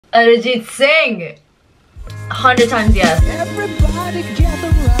Arijit Singh. 100 times yes. Everybody gather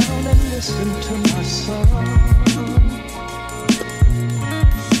round and listen to my song.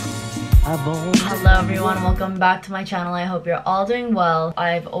 Hello everyone, welcome back to my channel. I hope you're all doing well.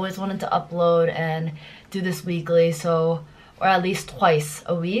 I've always wanted to upload and do this weekly, or at least twice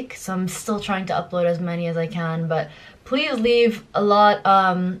a week. So I'm still trying to upload as many as I can, but please leave a lot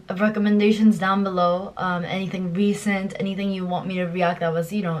of recommendations down below. Anything recent, anything you want me to react that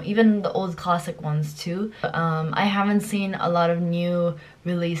was, even the old classic ones too. I haven't seen a lot of new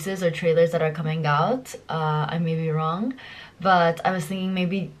releases or trailers that are coming out. I may be wrong, but I was thinking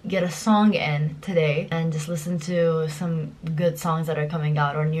maybe get a song in today and just listen to some good songs that are coming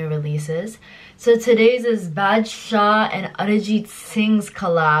out or new releases. So today's is Badshah and Arijit Singh's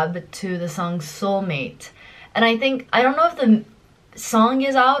collab to the song Soulmate. And I don't know if the song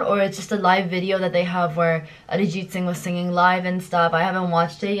is out or it's just a live video that they have where Arijit Singh was singing live and stuff. I haven't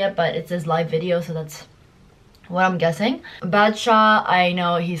watched it yet, but it's his live video, so that's what I'm guessing. Badshah, I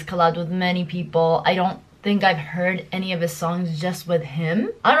know he's collabed with many people. I don't think I've heard any of his songs just with him.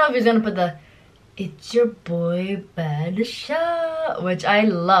 I don't know if he's gonna put the "It's your boy Badshah," which I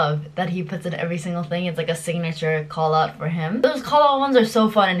love that he puts in every single thing. It's like a signature call out for him. Those call out ones are so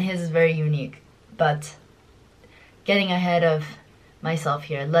fun and his is very unique. But getting ahead of myself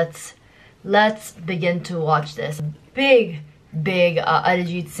here, let's begin to watch this. Big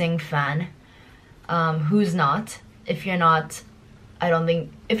Arijit Singh fan. Who's not? If you're not, I don't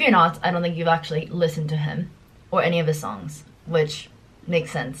think you've actually listened to him or any of his songs, which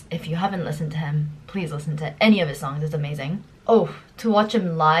makes sense. If you haven't listened to him, please listen to any of his songs. It's amazing. Oh, to watch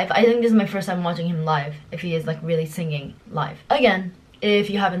him live, I think this is my first time watching him live, if he is like really singing live. Again,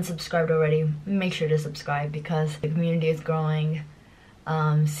 if you haven't subscribed already, make sure to subscribe because the community is growing.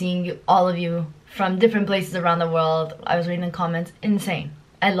 Seeing all of you from different places around the world, I was reading the comments, insane.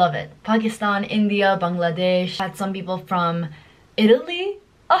 I love it. Pakistan, India, Bangladesh. Had some people from Italy.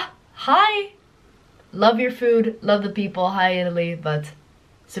 Hi! Love your food, love the people. Hi Italy, but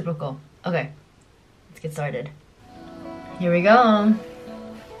super cool. Okay, let's get started. Here we go.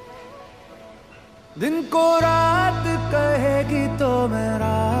 दिन को रात कहेगी तो मैं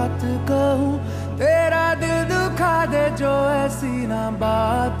रात कहूँ, तेरा दिल दुखा दे जो ऐसी ना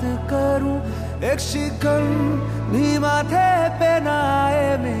बात करूँ, एक शिकन भी माथे पे ना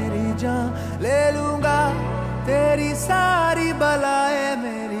आए मेरी जान, ले लूँगा तेरी सारी बलाएं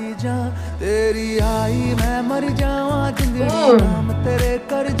मेरी जान, तेरी आई मैं मर जावा जिंदगी नाम तेरे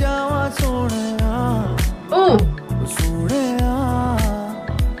कर जावा सोहणिया सोहणिया,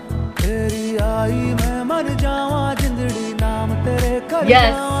 तेरी आई मैं मर जावा जिंदगी नाम तेरे कर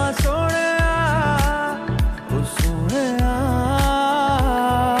जावा सोहणिया सोहणिया.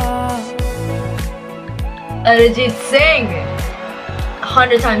 Arijit Singh,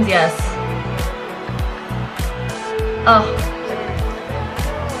 100 times yes. Oh.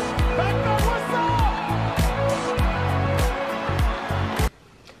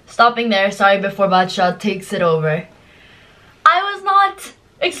 Stopping there, sorry, before Badshah takes it over. I was not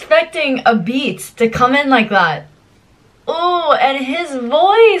expecting a beat to come in like that. Oh, and his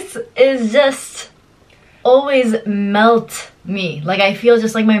voice is just always melt me. Like I feel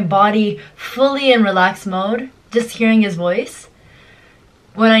just like my body fully in relaxed mode just hearing his voice.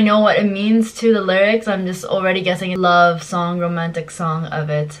 When I know what it means to the lyrics, I'm just already guessing a love song, romantic song of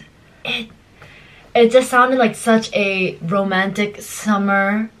it. It just sounded like such a romantic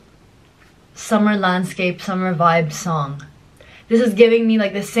summer landscape, summer vibe song. This is giving me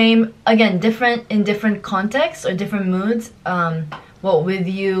like the same, again, different in different contexts or different moods, what With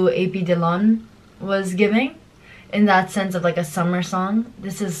You AP Dillon was giving, in that sense of like a summer song.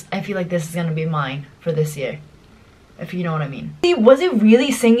 I feel like this is gonna be mine for this year, if you know what I mean. Was it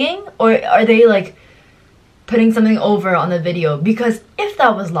really singing, or are they like putting something over on the video? Because if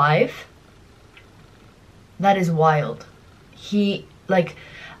that was live, that is wild.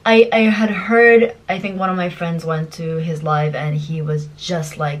 I had heard, I think one of my friends went to his live and he was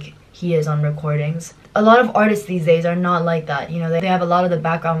just like he is on recordings. A lot of artists these days are not like that. They have a lot of the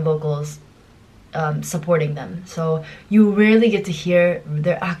background vocals supporting them, so you rarely get to hear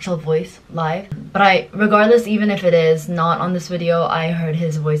their actual voice live. But regardless, even if it is not on this video, I heard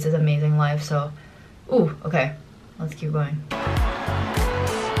his voice is amazing live. So ooh, okay, let's keep going.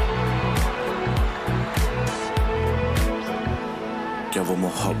 क्या वो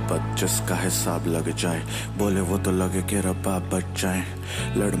मोहब्बत जिसका हिसाब लग जाए, बोले वो तो लगे कि रब्बा बच जाए,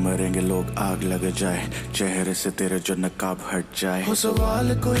 लड़ मरेंगे लोग आग लग जाए, चेहरे से तेरे जो नकाब हट जाए, हो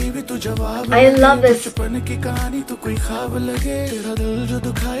सवाल कोई भी तू जवाब I love this बचपन की कहानी तो कोई ख्वाब लगे, तेरा दिल जो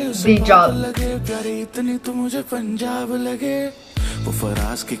दुखाए उसे beat drop. लगे, प्यारी इतनी तो मुझे पंजाब लगे, वो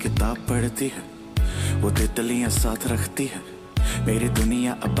फराज की किताब पढ़ती है, वो तितलियां साथ रखती है, मेरी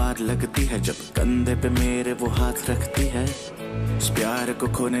दुनिया आबाद लगती है जब कंधे पे मेरे वो हाथ रखती है। इस प्यार को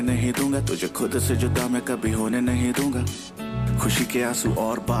खोने नहीं दूंगा, तुझे खुद से जुदा मैं कभी होने नहीं दूंगा। खुशी के आंसू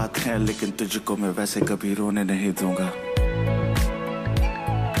और बात है, लेकिन तुझको मैं वैसे कभी रोने नहीं दूंगा।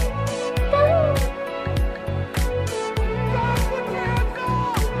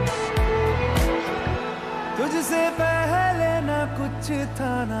 तुझसे पहले ना कुछ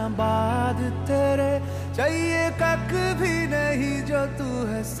था ना बाद तेरे, चाहिए कख भी नहीं जो तू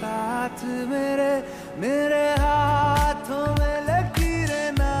है साथ मेरे। मेरे हाथों में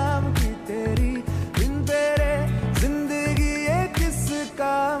लकीरें नाम की तेरी, बिन तेरे जिंदगी ये किस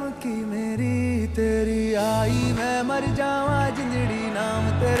काम की मेरी। तेरी आई मैं मर जावा जिंदड़ी नाम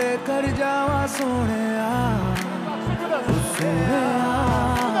तेरे कर जावा सोने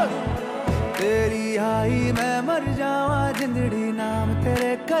तेरी आई मैं मर जावा जिंदड़ी नाम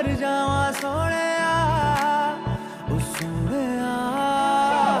तेरे कर जावा सोने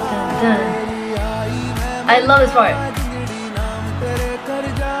I love this part.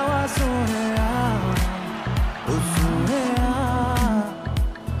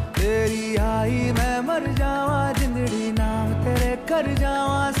 तेरी आई मैं मर जावा जिंदड़ी नाम तेरे कर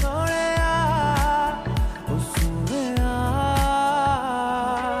जावा सोने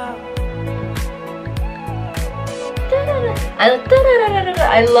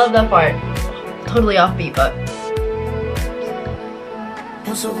I love that part. Totally offbeat, but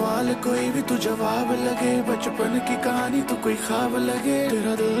वो सवाल कोई भी तू जवाब लगे, बचपन की कहानी तो कोई ख्वाब लगे,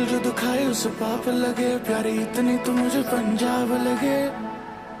 तेरा दिल जो दुखाए उसे पाप लगे, प्यारी इतनी तो मुझे पंजाब लगे।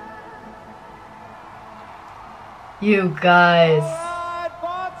 you guys.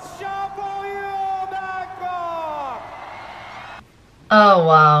 Oh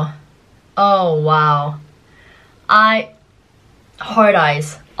wow. Oh wow. Heart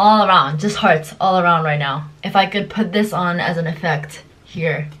eyes all around, just hearts all around right now. If I could put this on as an effect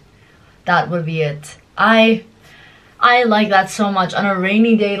here, that would be it. I like that so much. On a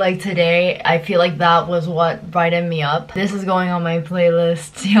rainy day like today, I feel like that was what brightened me up. This is going on my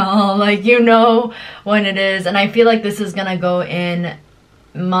playlist, y'all. Like, you know when it is. And I feel like this is gonna go in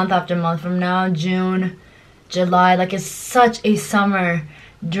month after month from now. June, July. Like, it's such a summer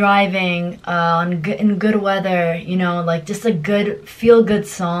driving in good weather, you know, like just a good feel-good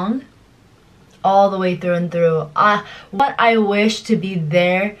song all the way through and through. What I wish to be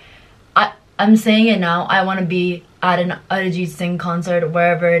there, I'm saying it now, I want to be at an Arijit Singh concert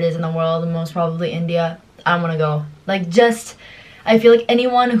wherever it is in the world, most probably India. I want to go. Like, just I feel like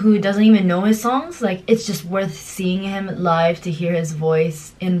anyone who doesn't even know his songs, like, it's just worth seeing him live to hear his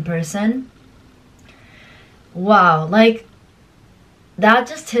voice in person. Wow, like, that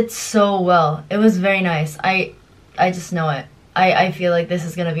just hits so well. It was very nice. I just know it. I feel like this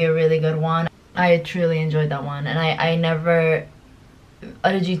is gonna be a really good one. I truly enjoyed that one, and I never,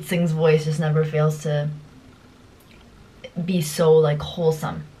 Arijit Singh's voice just never fails to be so like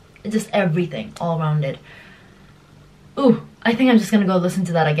wholesome. It's just everything all rounded. Ooh, I think I'm just gonna go listen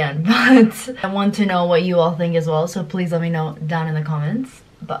to that again, but I want to know what you all think as well, so please let me know down in the comments.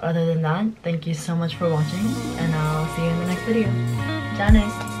 But other than that, thank you so much for watching, and I'll see you in the next video.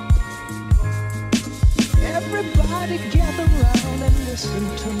 Janice. Everybody gather round and listen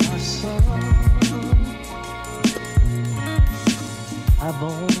to my song. I've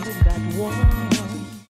only got one.